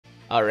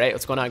Alright,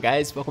 what's going on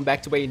guys? Welcome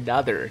back to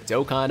another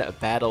Dokkan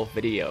battle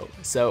video.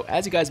 So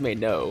as you guys may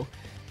know,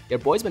 your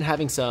boy's been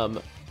having some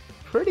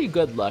pretty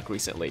good luck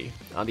recently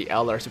on the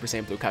LR Super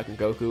Saiyan Blue Kaioken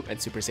Goku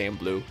and Super Saiyan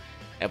Blue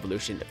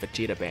Evolution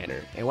Vegeta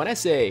banner. And when I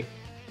say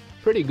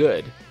pretty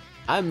good,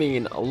 I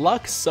mean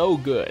luck so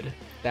good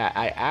that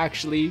I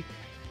actually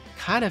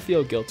kind of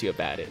feel guilty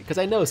about it. Because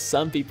I know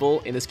some people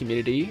in this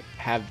community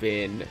have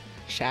been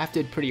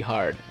shafted pretty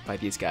hard by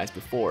these guys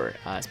before,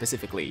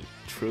 specifically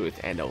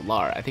Truth and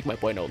Nolar. I think my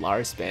boy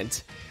Nolar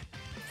spent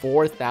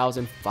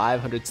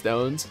 4,500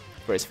 stones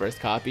for his first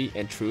copy,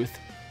 and Truth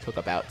took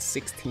about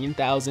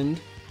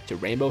 16,000 to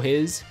rainbow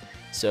his.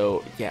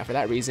 So yeah, for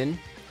that reason,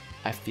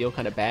 I feel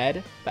kind of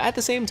bad. But at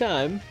the same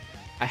time,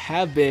 I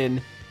have been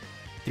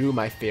through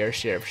my fair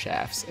share of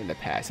shafts in the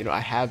past. You know, I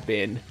have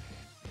been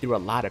through a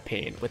lot of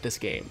pain with this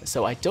game,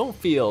 so I don't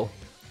feel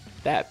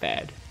that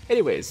bad.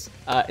 Anyways,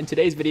 in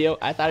today's video,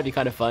 I thought it'd be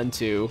kind of fun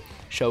to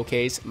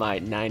showcase my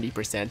 90%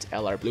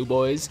 LR Blue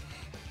Boys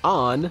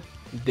on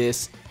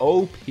this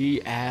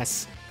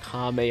OP-ass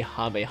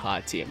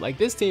Kamehameha team. Like,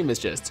 this team is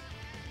just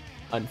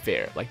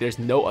unfair. Like, there's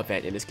no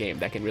event in this game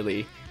that can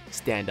really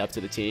stand up to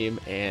the team,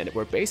 and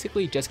we're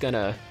basically just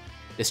gonna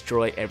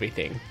destroy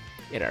everything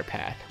in our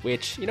path,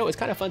 which, you know, is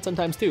kind of fun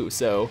sometimes too.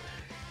 So,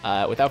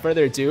 without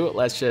further ado,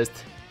 let's just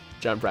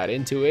jump right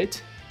into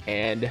it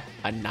and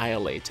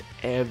annihilate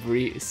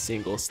every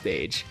single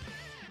stage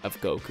of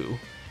Goku.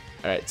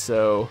 Alright,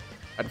 so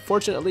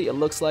unfortunately it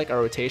looks like our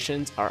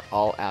rotations are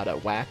all out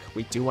of whack.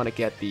 We do want to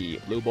get the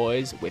Blue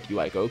Boys with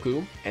UI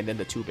Goku and then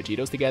the two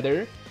Vegetos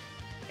together,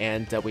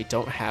 and we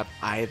don't have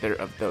either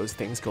of those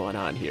things going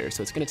on here,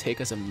 so it's going to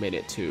take us a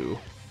minute to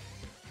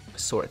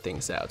sort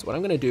things out. So what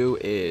I'm going to do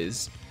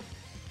is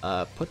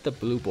put the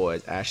Blue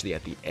Boys actually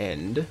at the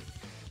end,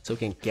 so we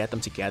can get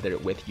them together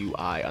with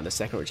UI on the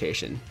second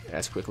rotation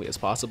as quickly as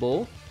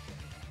possible.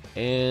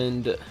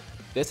 And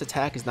this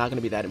attack is not going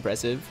to be that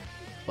impressive,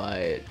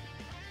 but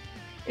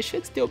it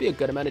should still be a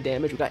good amount of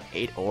damage. We got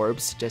 8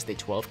 orbs, just a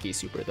 12 key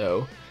super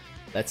though.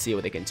 Let's see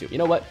what they can do. You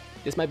know what?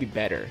 This might be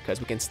better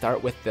because we can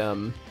start with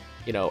them,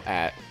 you know,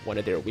 at one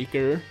of their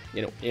weaker,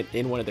 you know,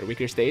 in one of their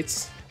weaker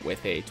states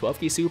with a 12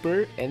 key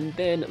super, and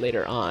then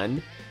later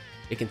on,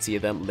 you can see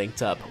them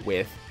linked up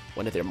with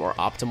one of their more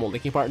optimal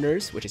linking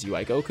partners, which is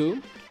UI Goku,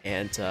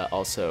 and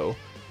also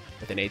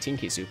with an 18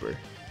 key super.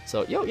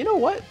 So, yo, you know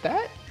what?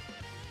 That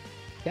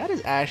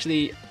is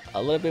actually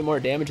a little bit more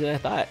damage than I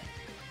thought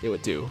it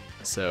would do.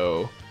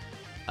 So,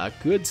 a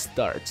good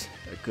start.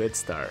 A good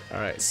start.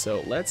 Alright,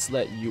 so let's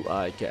let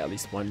UI get at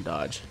least one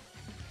dodge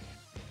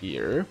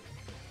here.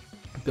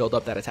 Build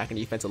up that attack and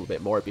defense a little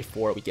bit more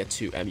before we get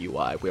to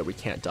MUI, where we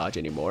can't dodge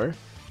anymore.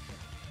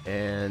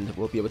 And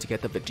we'll be able to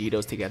get the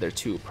Vegetos together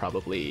too,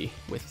 probably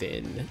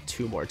within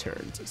 2 more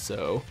turns.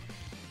 So,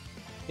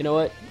 you know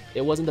what?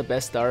 It wasn't the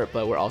best start,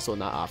 but we're also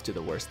not off to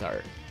the worst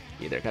start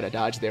either. Got a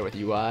dodge there with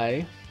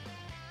UI.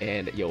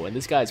 And yo, when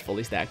this guy's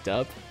fully stacked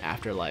up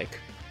after, like,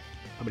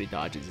 how many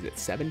dodges is it?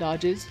 7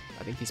 dodges?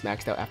 I think he's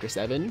maxed out after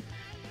 7.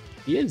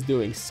 He is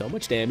doing so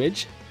much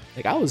damage.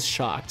 Like, I was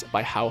shocked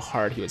by how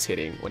hard he was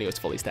hitting when he was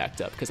fully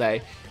stacked up, because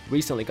I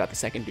recently got the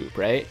second dupe,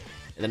 right?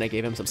 And then I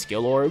gave him some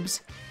skill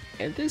orbs.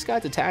 And this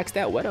guy's attack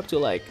stat went up to,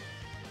 like,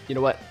 you know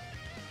what?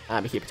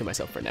 I'm gonna keep it to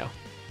myself for now.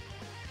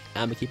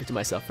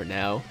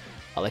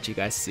 I'll let you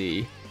guys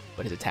see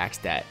what his attack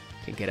stat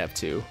can get up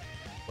to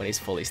when he's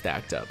fully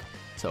stacked up.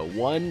 So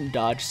 1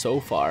 dodge so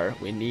far.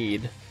 We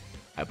need,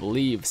 I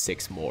believe,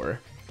 6 more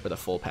for the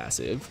full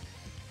passive.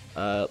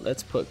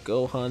 Let's put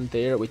Gohan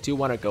there. We do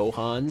want our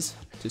Gohans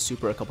to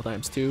super a couple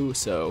times too,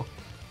 so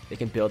they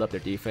can build up their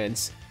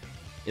defense.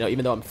 You know,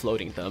 even though I'm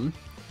floating them,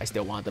 I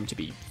still want them to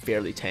be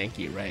fairly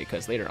tanky, right?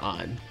 Because later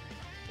on,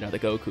 you know, the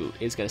Goku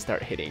is going to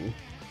start hitting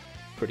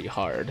pretty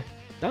hard.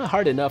 Not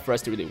hard enough for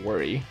us to really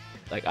worry.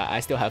 Like, I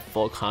still have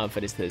full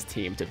confidence in this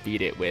team to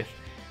beat it with,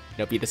 you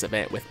know, beat this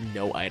event with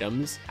no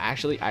items.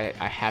 Actually, I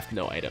have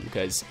no item,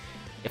 because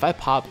if I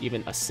pop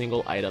even a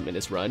single item in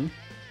this run,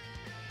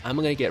 I'm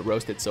going to get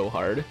roasted so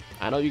hard.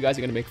 I know you guys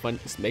are going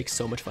to make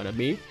so much fun of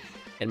me,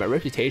 and my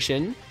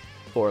reputation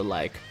for,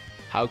 like,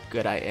 how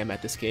good I am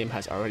at this game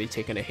has already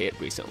taken a hit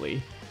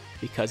recently,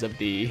 because of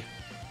the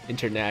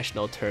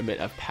International Tournament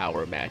of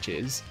Power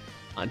matches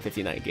on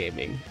 59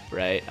 Gaming,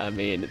 right? I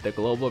mean, the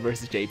Global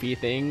versus JP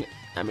thing,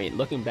 I mean,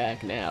 looking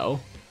back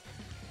now,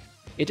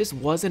 it just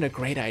wasn't a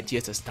great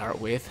idea to start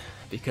with,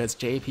 because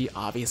JP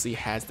obviously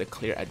has the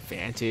clear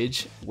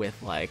advantage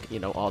with, like, you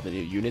know, all the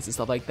new units and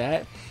stuff like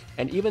that.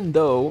 And even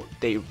though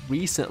they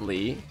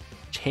recently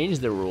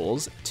changed the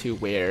rules to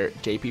where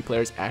JP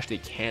players actually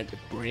can't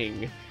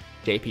bring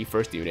JP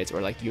first units,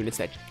 or like units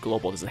that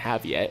Global doesn't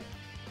have yet,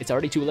 it's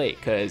already too late,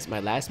 because my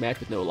last match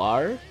with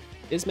Nolar,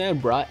 this man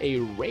brought a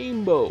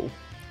Rainbow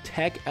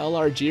Tech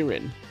LR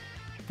Jiren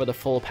for the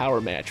full power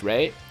match,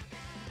 right?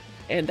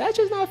 And that's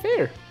just not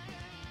fair.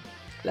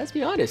 Let's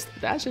be honest.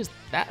 That's just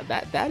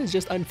that is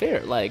just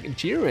unfair. Like,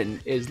 Jiren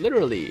is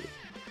literally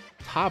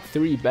top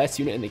 3 best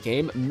unit in the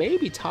game,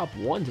 maybe top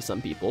 1 to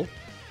some people,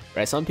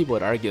 right? Some people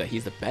would argue that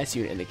he's the best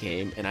unit in the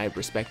game, and I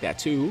respect that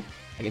too.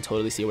 I can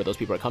totally see where those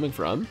people are coming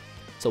from.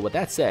 So with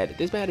that said,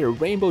 this man had a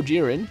Rainbow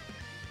Jiren,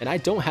 and I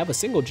don't have a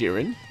single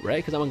Jiren,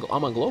 right? Because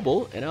I'm on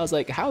global, and I was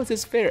like, how is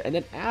this fair? And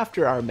then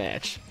after our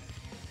match,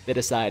 they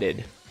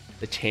decided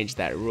to change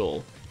that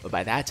rule. But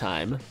by that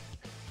time,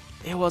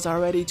 it was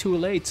already too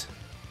late,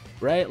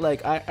 right?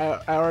 Like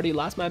I already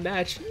lost my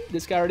match.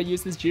 This guy already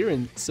used his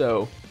Jiren.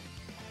 So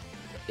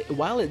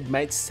while it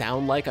might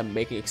sound like I'm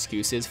making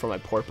excuses for my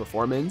poor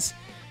performance,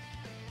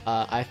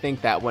 I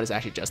think that one is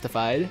actually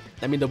justified.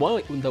 I mean, the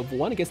one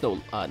against the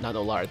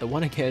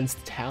one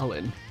against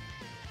Talon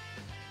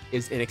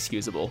is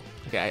inexcusable.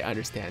 Okay, I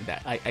understand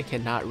that. I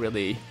cannot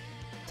really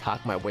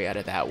talk my way out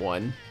of that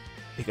one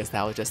because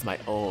that was just my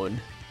own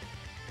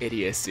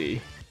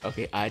idiocy.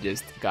 Okay, I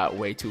just got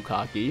way too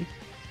cocky,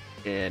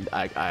 and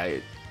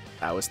I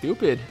was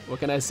stupid. What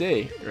can I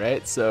say,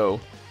 right?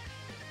 So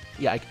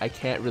yeah, I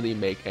can't really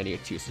make any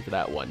excuses for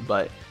that one.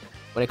 But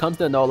when it comes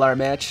to the Nolar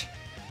match,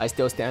 I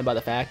still stand by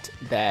the fact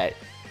that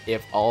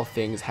if all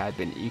things had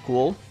been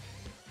equal,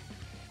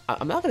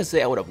 I'm not going to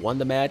say I would have won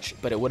the match,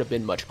 but it would have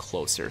been much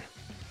closer.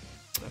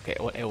 Okay,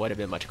 it would have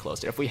been much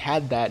closer. If we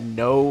had that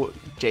no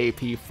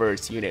JP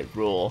first unit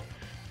rule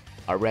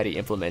already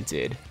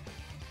implemented,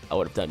 I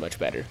would have done much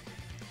better.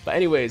 But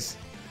anyways,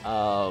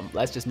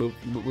 let's just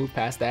move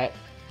past that.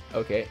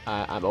 Okay,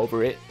 I'm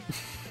over it.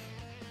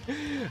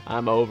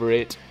 I'm over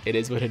it. It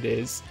is what it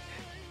is.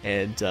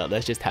 And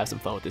let's just have some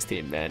fun with this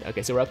team, man.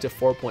 Okay, so we're up to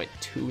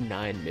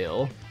 4.29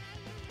 mil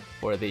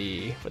for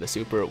the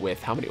super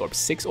with how many orbs?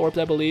 6 orbs,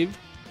 I believe.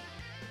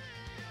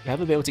 We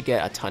haven't been able to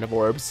get a ton of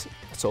orbs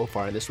so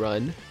far in this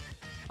run,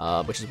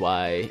 which is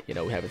why, you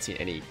know, we haven't seen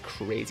any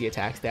crazy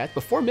attack stats.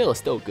 But 4 mil is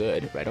still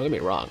good, right? Don't get me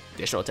wrong.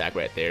 Additional attack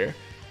right there.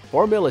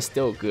 4 mil is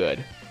still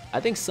good. I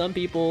think some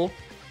people,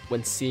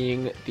 when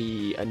seeing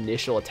the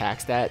initial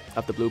attack stat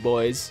of the Blue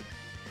Boys,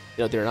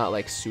 you know, they're not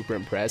like super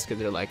impressed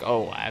because they're like,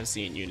 oh, I've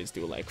seen units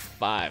do like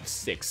 5,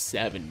 6,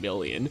 7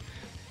 million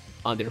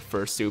on their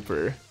first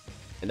super,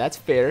 and that's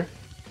fair,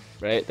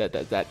 right?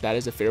 That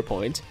is a fair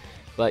point,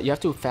 but you have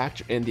to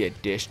factor in the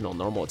additional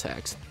normal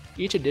attacks.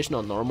 Each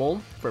additional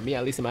normal, for me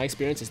at least in my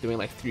experience, is doing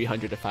like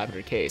 300 to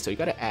 500k. So you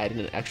got to add in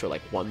an extra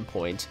like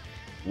 1.1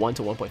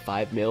 to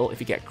 1.5 mil. If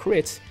you get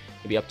crits,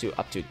 it'd be up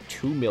to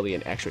 2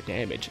 million extra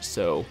damage.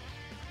 So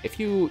if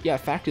you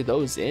factor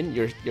those in,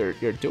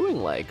 you're doing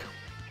like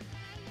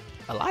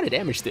a lot of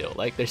damage still.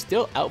 Like they're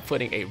still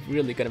outputting a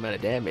really good amount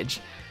of damage.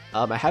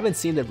 I haven't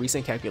seen the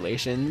recent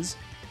calculations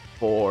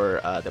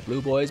for the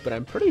Blue Boys, but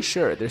I'm pretty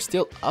sure they're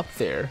still up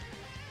there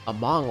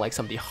among like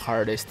some of the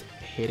hardest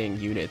hitting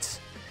units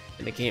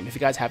in the game. If you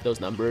guys have those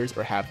numbers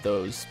or have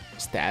those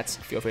stats,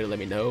 feel free to let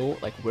me know.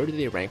 Like, where do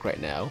they rank right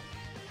now?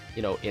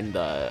 You know, in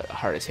the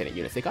hardest hitting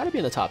units, they got to be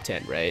in the top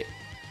 10, right?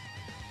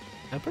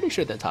 I'm pretty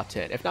sure they're in the top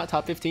 10, if not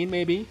top 15,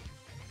 maybe.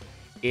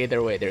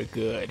 Either way, they're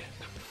good.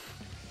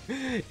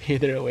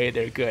 Either way,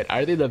 they're good.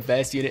 Are they the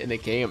best unit in the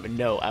game?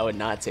 No, I would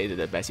not say they're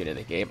the best unit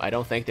in the game. I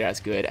don't think they're as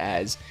good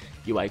as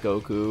UI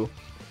Goku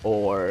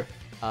or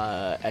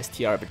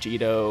STR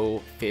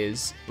Vegeta,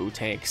 Fizz,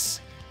 Bootanks,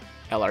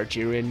 LR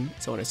Jiren,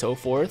 so on and so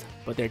forth.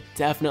 But they're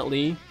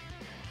definitely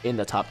in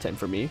the top 10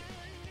 for me.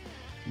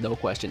 No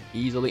question,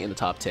 easily in the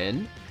top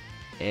 10.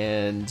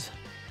 And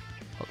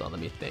hold on, let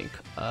me think.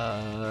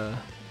 I'm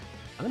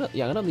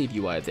gonna leave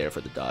UI there for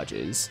the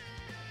dodges.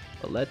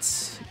 But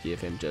let's give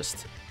him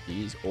just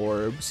these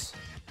orbs.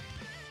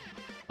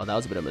 Oh, that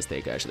was a bit of a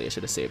mistake, actually. I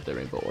should have saved the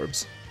rainbow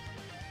orbs.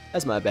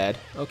 That's my bad.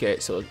 Okay,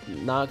 so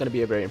not going to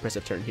be a very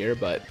impressive turn here,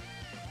 but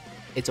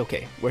it's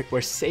okay.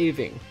 We're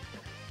saving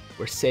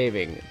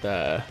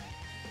the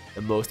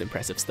most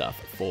impressive stuff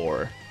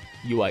for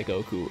UI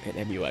Goku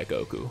and MUI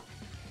Goku. Well,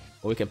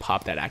 we can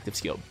pop that active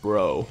skill,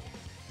 bro.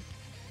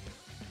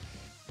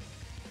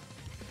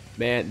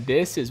 Man,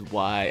 this is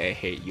why I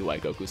hate UI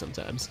Goku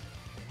sometimes.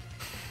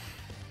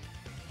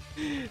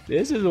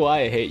 This is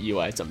why I hate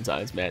UI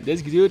sometimes, man.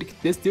 This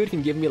dude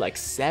can give me like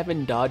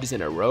 7 dodges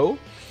in a row,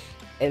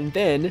 and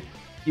then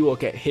you will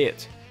get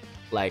hit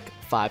like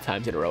 5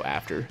 times in a row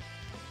after.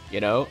 You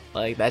know,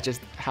 like that's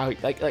just how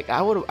like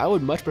I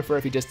would much prefer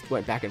if he just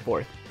went back and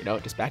forth. You know,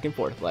 just back and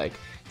forth. Like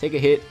take a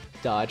hit,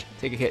 dodge,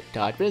 take a hit,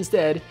 dodge. But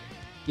instead,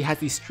 he has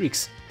these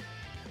streaks,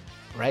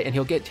 right? And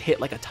he'll get hit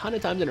like a ton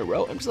of times in a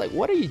row. I'm just like,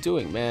 what are you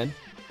doing, man?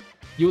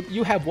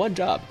 You have one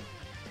job.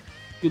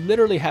 You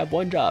literally have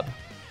one job.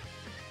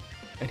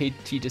 And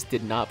he just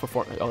did not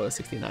perform. Oh,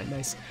 69,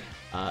 nice.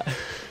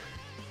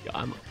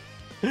 Yeah,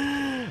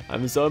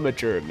 I'm so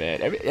mature,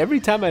 man. Every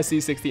time I see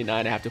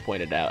 69, I have to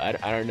point it out.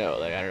 I don't know,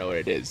 like I don't know what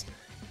it is.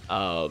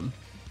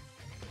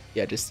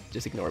 Yeah,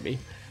 just ignore me.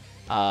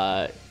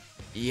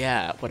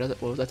 Yeah,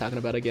 what was I talking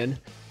about again?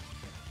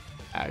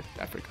 I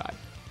forgot.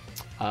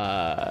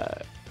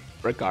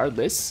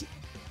 Regardless,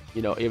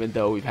 you know, even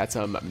though we've had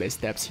some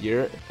missteps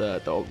here,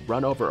 the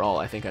run overall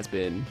I think has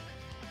been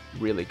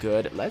really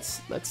good.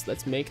 Let's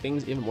make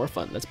things even more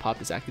fun. Let's pop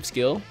this active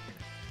skill,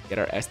 get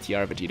our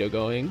STR Vegeta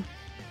going,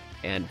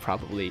 and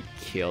probably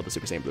kill the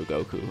Super Saiyan Blue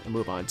Goku and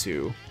move on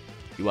to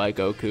UI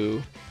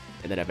Goku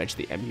and then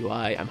eventually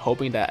MUI. I'm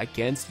hoping that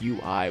against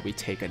UI we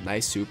take a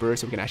nice super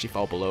so we can actually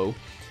fall below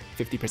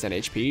 50%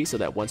 HP so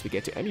that once we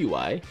get to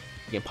MUI,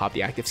 we can pop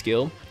the active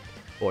skill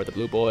for the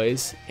blue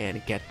boys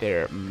and get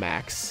their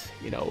max,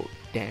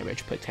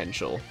 damage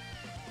potential.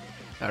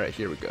 Alright,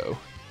 here we go.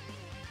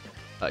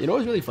 You know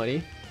what's really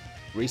funny?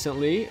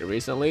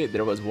 Recently,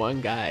 there was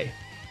one guy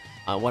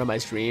on one of my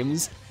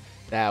streams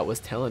that was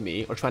telling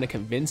me, or trying to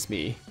convince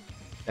me,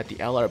 that the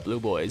LR Blue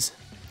Boys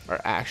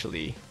are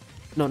actually...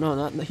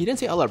 No, he didn't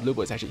say LR Blue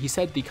Boys, actually. He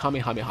said the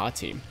Kamehameha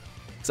team.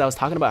 So I was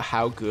talking about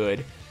how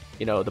good,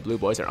 the Blue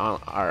Boys are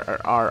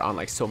on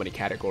like so many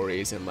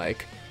categories, and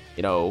like,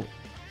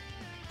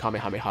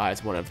 Kamehameha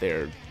is one of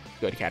their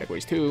good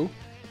categories too.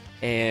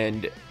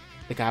 And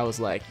the guy was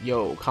like,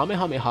 yo,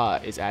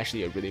 Kamehameha is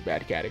actually a really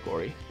bad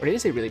category. Or he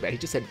didn't say really bad, he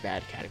just said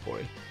bad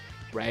category,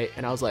 right?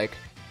 And I was like,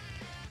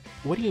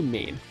 what do you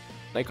mean?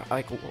 Like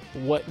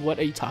what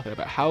are you talking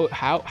about?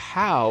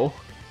 How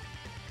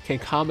can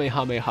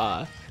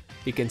Kamehameha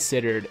be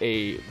considered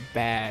a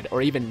bad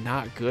or even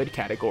not good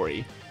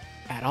category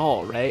at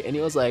all, right? And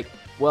he was like,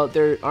 well,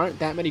 there aren't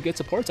that many good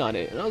supports on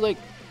it. And I was like,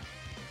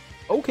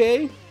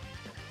 okay,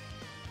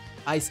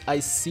 I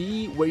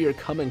see where you're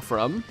coming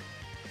from.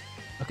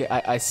 Okay,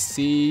 I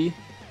see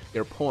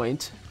your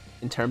point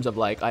in terms of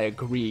like, I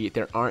agree,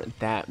 there aren't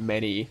that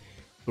many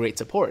great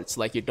supports.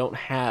 Like, you don't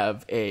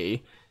have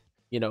a,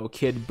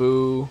 Kid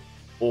Buu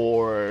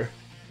or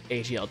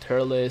AGL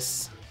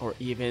Turles, or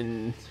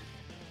even,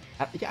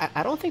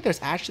 I don't think there's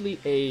actually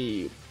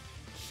a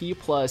key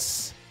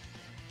plus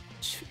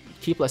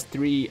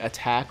 3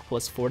 attack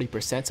plus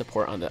 40%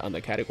 support on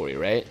the category,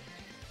 right?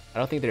 I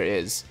don't think there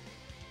is.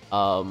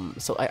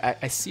 So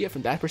I see it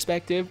from that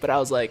perspective, but I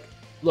was like,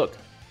 look,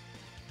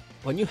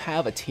 when you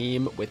have a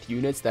team with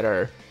units that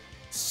are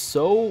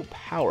so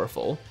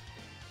powerful,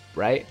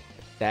 right,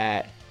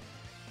 that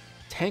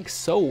tank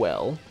so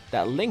well,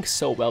 that link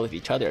so well with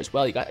each other as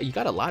well, you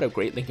got a lot of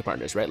great linking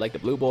partners, right? Like the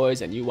Blue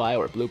Boys and UI,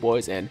 or Blue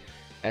Boys and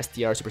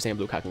SDR Super Saiyan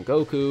Blue Kaken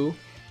Goku,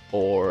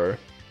 or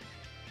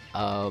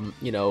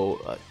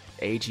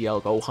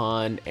AGL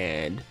Gohan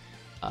and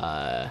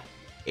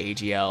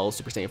AGL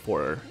Super Saiyan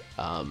 4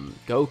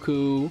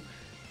 Goku.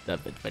 The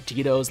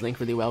Vegetos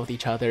link really well with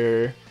each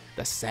other,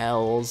 the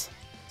Cells,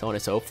 so on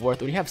and so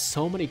forth. When you have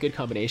so many good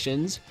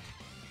combinations,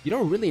 you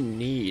don't really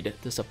need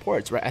the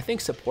supports, right? I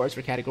think supports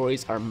for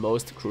categories are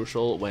most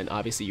crucial when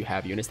obviously you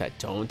have units that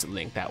don't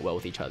link that well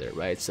with each other,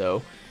 right? So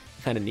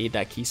you kind of need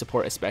that key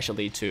support,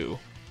 especially to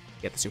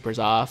get the supers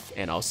off.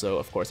 And also,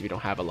 of course, if you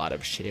don't have a lot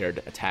of shared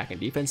attack and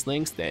defense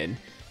links, then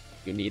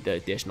you need the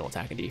additional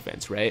attack and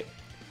defense, right?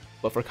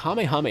 But for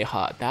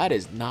Kamehameha, that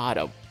is not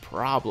a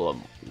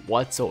problem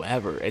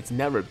whatsoever. It's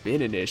never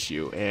been an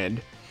issue. And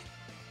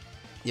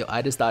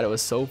I just thought it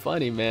was so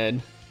funny,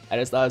 man. I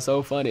just thought it was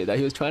so funny that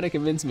he was trying to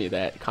convince me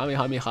that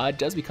Kamehameha,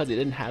 just because it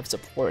didn't have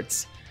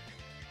supports,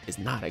 is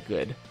not a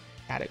good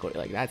category.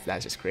 Like,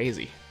 that's just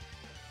crazy.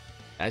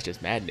 That's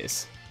just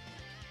madness.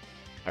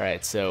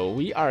 Alright, so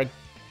we are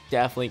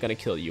definitely gonna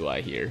kill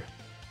UI here.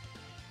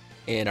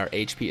 And our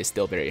HP is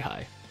still very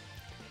high.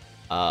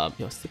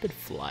 Stupid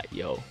fly,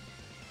 yo.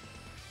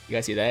 You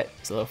guys see that?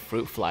 It's a little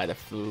fruit fly that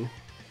flew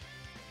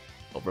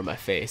over my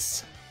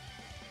face.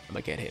 I'm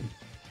gonna get him.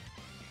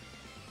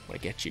 I'm gonna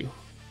get you,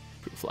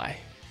 fruit fly.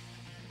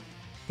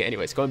 Okay,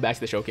 anyways, going back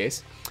to the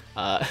showcase.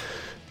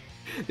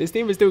 This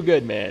team is too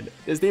good, man.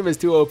 This team is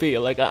too OP.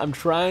 Like, I'm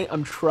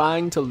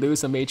trying to lose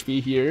some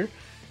HP here,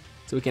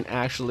 so we can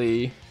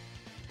actually,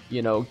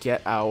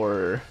 get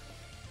our.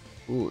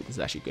 Ooh, this is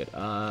actually good.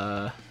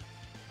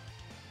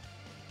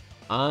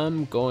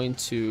 I'm going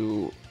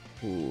to.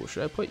 Ooh,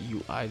 should I put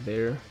UI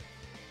there?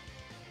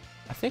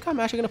 I think I'm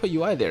actually gonna put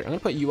UI there. I'm gonna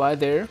put UI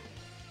there,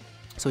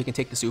 so we can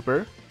take the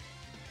super.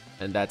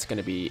 And that's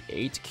gonna be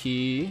 8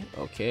 key,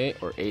 okay,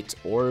 or 8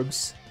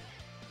 orbs.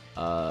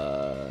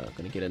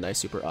 Gonna get a nice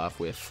super off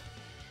with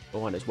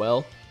Gohan as well.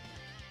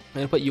 I'm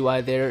gonna put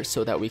UI there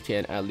so that we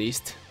can at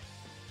least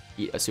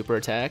eat a super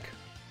attack.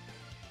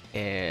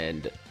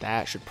 And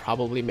that should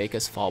probably make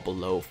us fall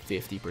below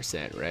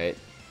 50%, right?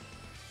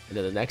 And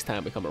then the next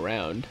time we come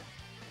around,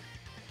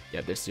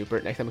 there's super.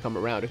 Next time we come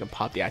around, we can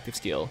pop the active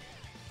skill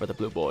for the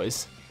Blue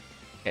Boys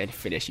and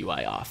finish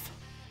UI off.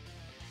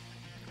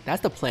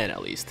 That's the plan,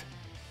 at least.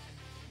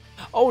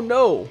 Oh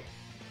no!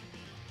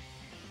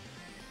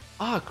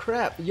 Ah,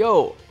 crap,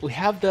 yo, we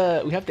have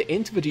the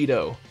Int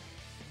Vegeto.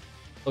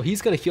 Oh,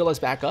 he's gonna heal us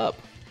back up.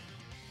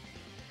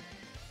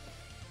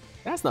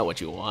 That's not what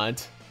you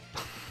want.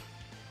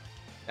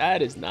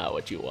 That is not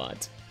what you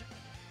want.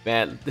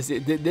 Man,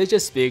 this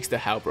just speaks to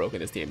how broken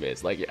this team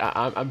is. Like,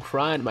 I'm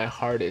trying my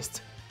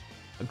hardest.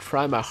 I'm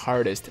trying my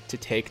hardest to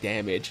take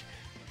damage,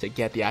 to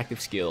get the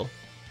active skill,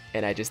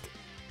 and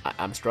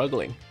I'm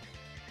struggling.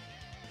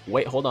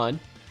 Wait, hold on.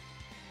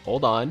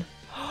 Hold on.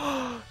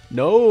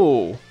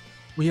 No!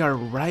 We are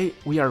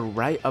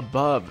right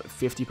above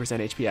 50%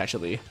 HP,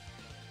 actually.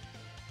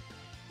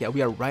 Yeah,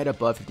 we are right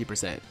above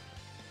 50%.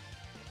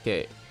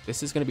 Okay,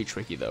 this is gonna be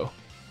tricky though.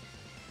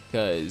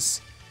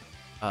 Because,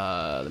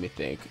 let me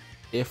think.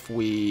 If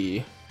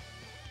we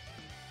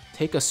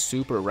take a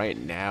super right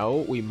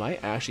now, we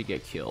might actually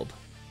get killed.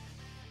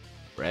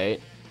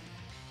 Right?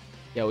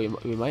 Yeah, we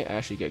might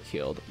actually get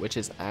killed, which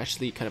is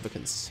actually kind of a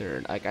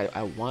concern. Like,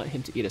 I want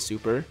him to eat a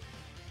super,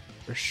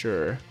 for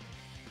sure,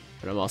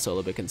 but I'm also a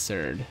little bit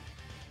concerned.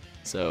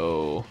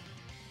 So,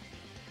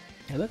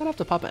 I'm not gonna have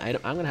to pop an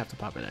item. I'm gonna have to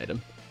pop an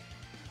item.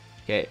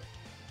 Okay,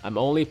 I'm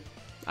only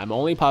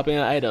popping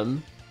an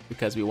item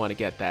because we want to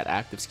get that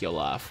active skill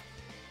off.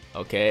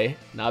 Okay,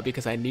 not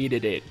because I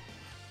needed it.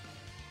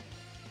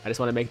 I just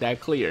want to make that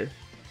clear.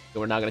 So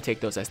we're not gonna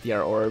take those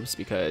SDR orbs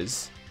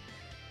because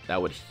that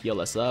would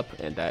heal us up,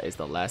 and that is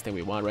the last thing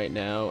we want right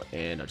now,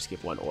 and I'll just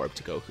give one orb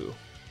to Goku.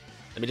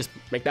 Let me just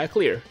make that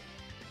clear.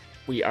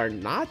 We are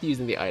not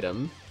using the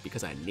item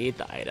because I need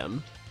the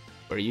item.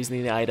 We're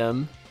using the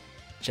item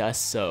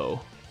just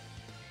so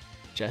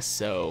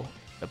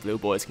the blue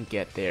boys can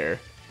get their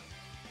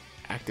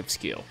active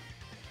skill.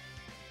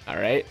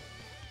 Alright?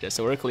 Just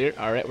so we're clear.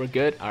 Alright, we're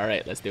good.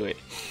 Alright, let's do it.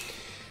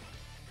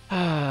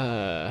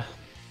 Now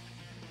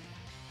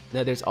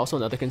there's also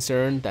another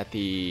concern that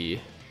the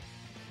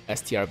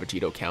STR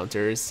Vegeta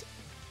counters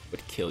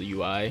would kill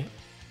UI.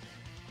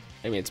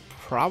 I mean, it's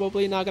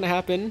probably not gonna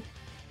happen.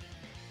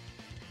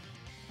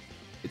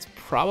 It's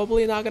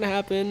probably not gonna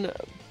happen,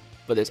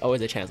 but there's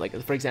always a chance. Like,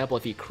 for example,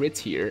 if he crits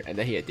here and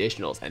then he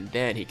additionals and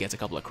then he gets a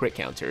couple of crit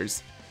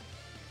counters,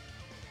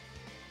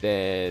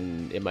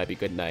 then it might be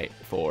good night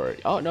for...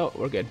 Oh no,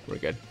 we're good, we're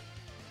good.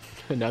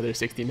 Another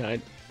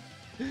 69.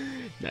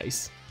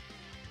 Nice.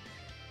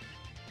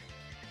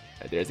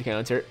 There's the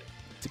counter.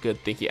 It's a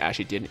good thing he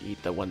actually didn't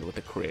eat the one with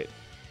the crit.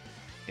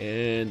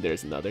 And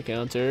there's another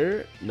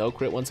counter. No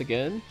crit once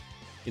again.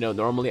 You know,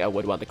 normally I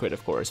would want the crit,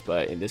 of course,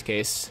 but in this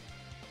case,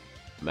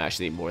 I'm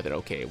actually more than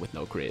okay with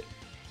no crit.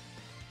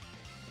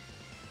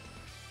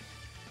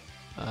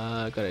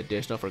 Got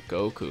additional for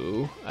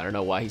Goku. I don't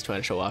know why he's trying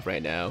to show off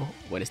right now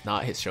when it's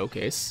not his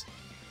showcase.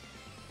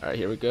 Alright,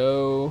 here we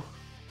go.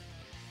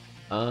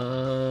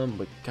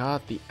 We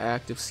got the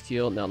active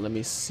skill. Now let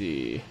me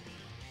see.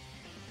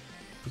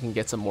 We can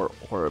get some more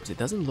orbs. It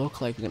doesn't look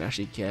like we can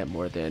actually get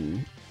more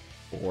than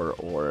 4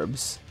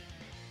 orbs.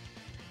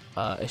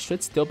 It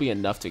should still be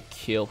enough to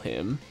kill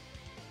him.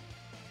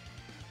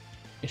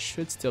 It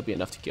should still be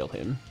enough to kill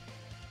him.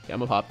 Okay, I'm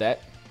gonna pop that.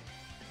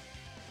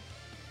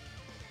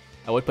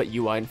 I would put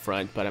UI in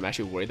front, but I'm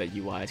actually worried that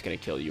UI is gonna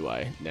kill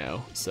UI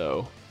now.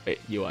 So, wait,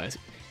 UI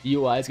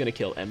is gonna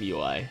kill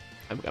MUI.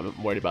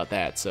 I'm worried about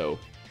that, so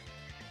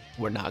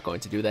we're not going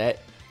to do that.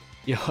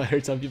 You know, I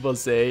heard some people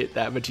say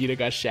that Vegeta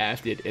got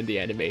shafted in the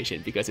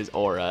animation because his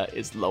aura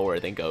is lower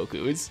than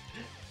Goku's.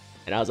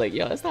 And I was like,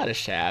 yo, that's not a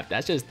shaft.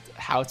 That's just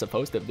how it's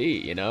supposed to be,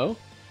 you know?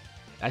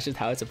 That's just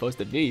how it's supposed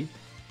to be.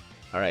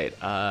 Alright,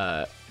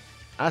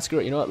 screw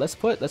it. You know what? Let's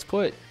put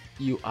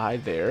UI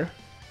there.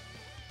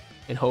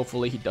 And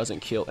hopefully he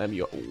doesn't kill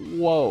MU.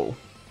 Whoa.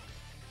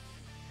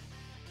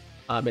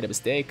 I made a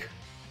mistake.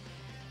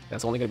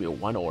 That's only gonna be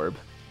 1 orb.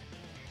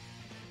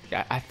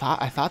 Yeah, I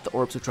thought the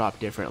orbs would drop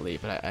differently,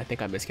 but I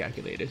think I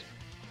miscalculated.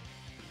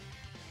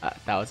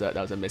 That was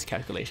a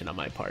miscalculation on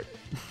my part.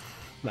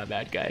 My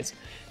bad, guys.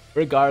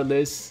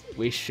 Regardless,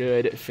 we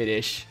should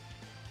finish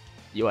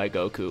UI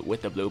Goku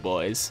with the blue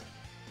boys.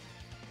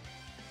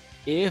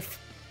 If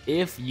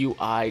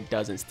UI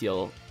doesn't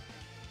steal,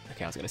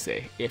 okay, I was gonna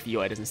say if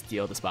UI doesn't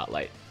steal the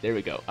spotlight. There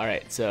we go. All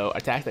right, so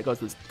attack that goes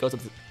to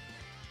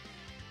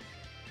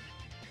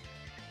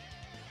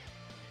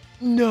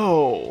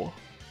no.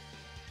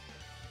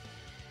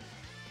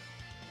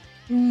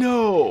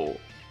 No!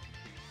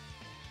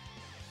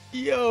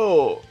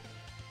 Yo!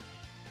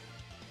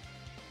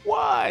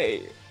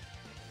 Why?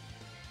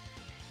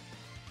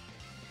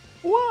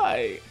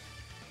 Why?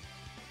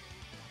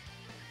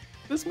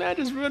 This man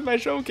just ruined my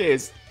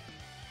showcase.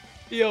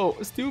 Yo,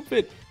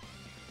 stupid.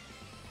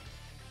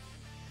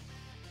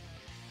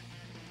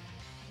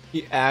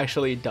 He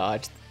actually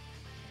dodged.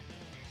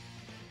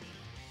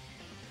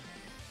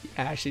 He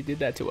actually did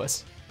that to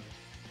us.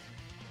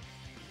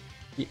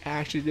 He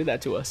actually did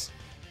that to us.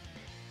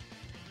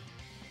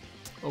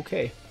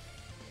 Okay.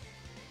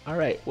 All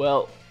right.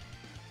 Well,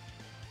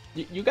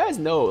 you guys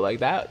know, like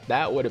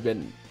that would have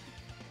been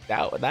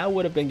that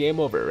would have been game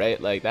over,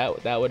 right? Like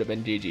that would have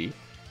been GG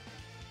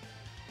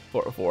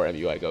for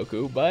MUI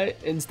Goku. But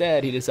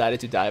instead, he decided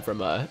to die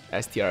from a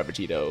STR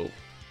Vegeta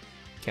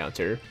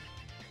counter.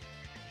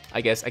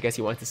 I guess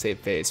he wanted to save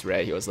face,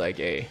 right? He was like,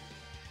 "Hey,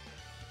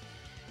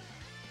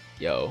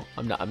 yo,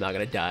 I'm not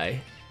gonna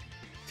die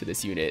to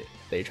this unit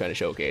that you're trying to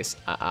showcase.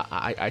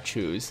 I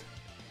choose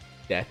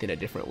death in a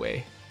different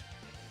way."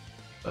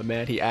 But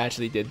man, he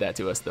actually did that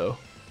to us though.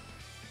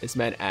 This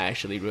man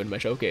actually ruined my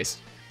showcase.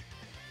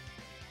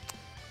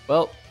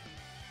 Well,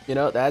 you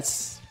know,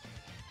 that's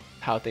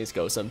how things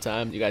go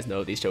sometimes. You guys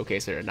know these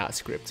showcases are not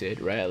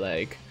scripted, right?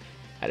 Like,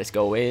 I just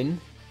go in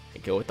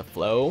and go with the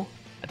flow.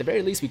 At the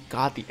very least, we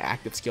got the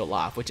active skill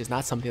off, which is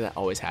not something that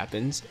always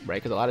happens, right?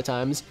 Because a lot of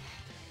times,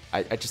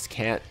 I just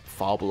can't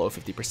fall below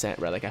 50%,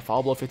 right? Like, I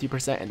fall below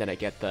 50% and then I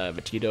get the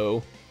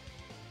Vegeta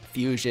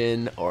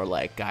fusion, or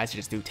like guys are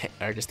just too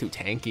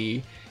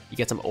tanky. You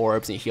get some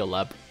orbs and you heal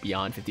up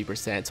beyond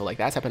 50%. So like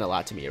that's happened a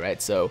lot to me,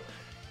 right? So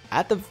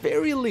at the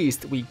very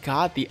least, we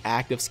got the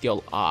active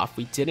skill off.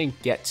 We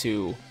didn't get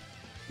to,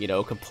 you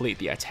know, complete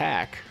the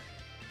attack,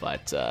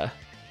 but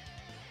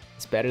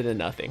it's better than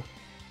nothing,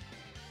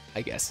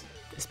 I guess.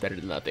 It's better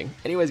than nothing.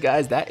 Anyways,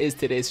 guys, that is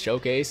today's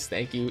showcase.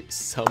 Thank you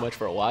so much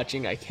for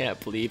watching. I can't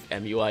believe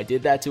MUI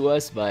did that to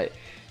us, but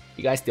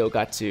you guys still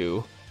got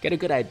to get a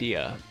good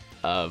idea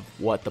of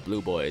what the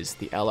Blue Boys,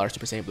 the LR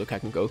Super Saiyan Blue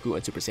Kakarot Goku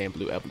and Super Saiyan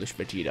Blue Evolution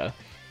Vegeta,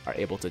 are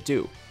able to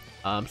do.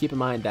 Keep in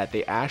mind that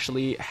they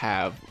actually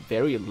have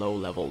very low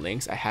level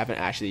links. I haven't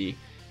actually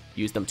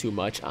used them too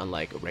much on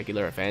like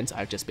regular events.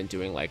 I've just been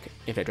doing like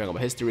Infinite Dragon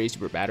Ball History,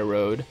 Super Battle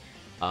Road,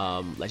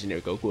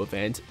 Legendary Goku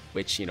event,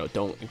 which, you know,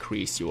 don't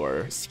increase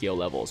your skill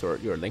levels or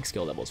your link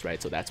skill levels,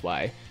 right? So that's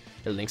why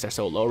their links are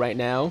so low right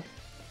now.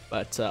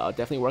 But I'll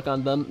definitely work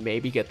on them,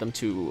 maybe get them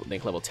to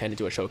link level 10 and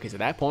do a showcase at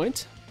that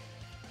point.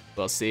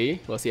 We'll see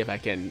if I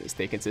can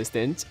stay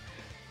consistent.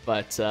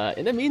 But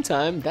in the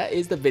meantime, that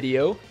is the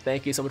video.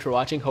 Thank you so much for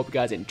watching. Hope you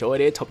guys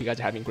enjoyed it. Hope you guys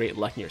are having great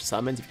luck in your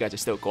summons if you guys are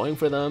still going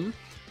for them.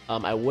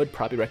 I would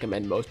probably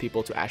recommend most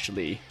people to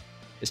actually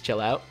just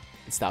chill out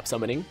and stop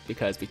summoning,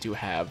 because we do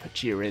have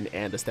Jiren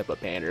and the Step Up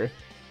banner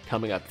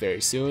coming up very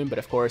soon. But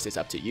of course, it's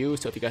up to you.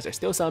 So if you guys are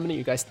still summoning,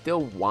 you guys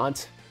still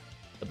want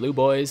the Blue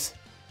Boys,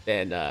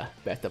 then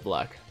best of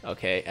luck.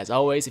 Okay, as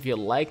always, if you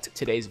liked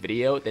today's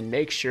video, then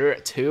make sure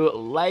to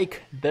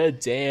like the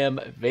damn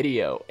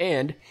video.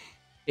 And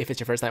if it's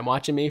your first time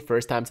watching me,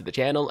 first time to the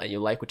channel, and you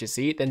like what you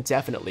see, then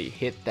definitely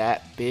hit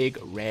that big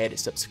red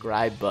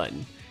subscribe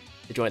button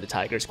to join the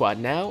Tiger Squad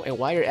now. And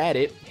while you're at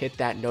it, hit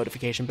that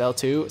notification bell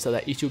too, so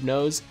that YouTube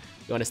knows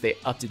you want to stay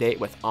up to date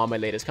with all my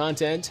latest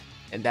content.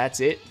 And that's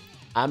it.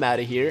 I'm out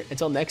of here.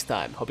 Until next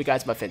time, hope you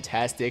guys have a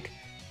fantastic,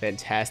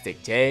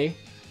 fantastic day.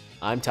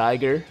 I'm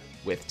Tiger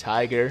with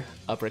Tiger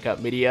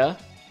Uppercut Media,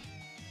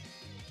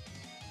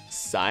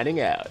 signing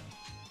out.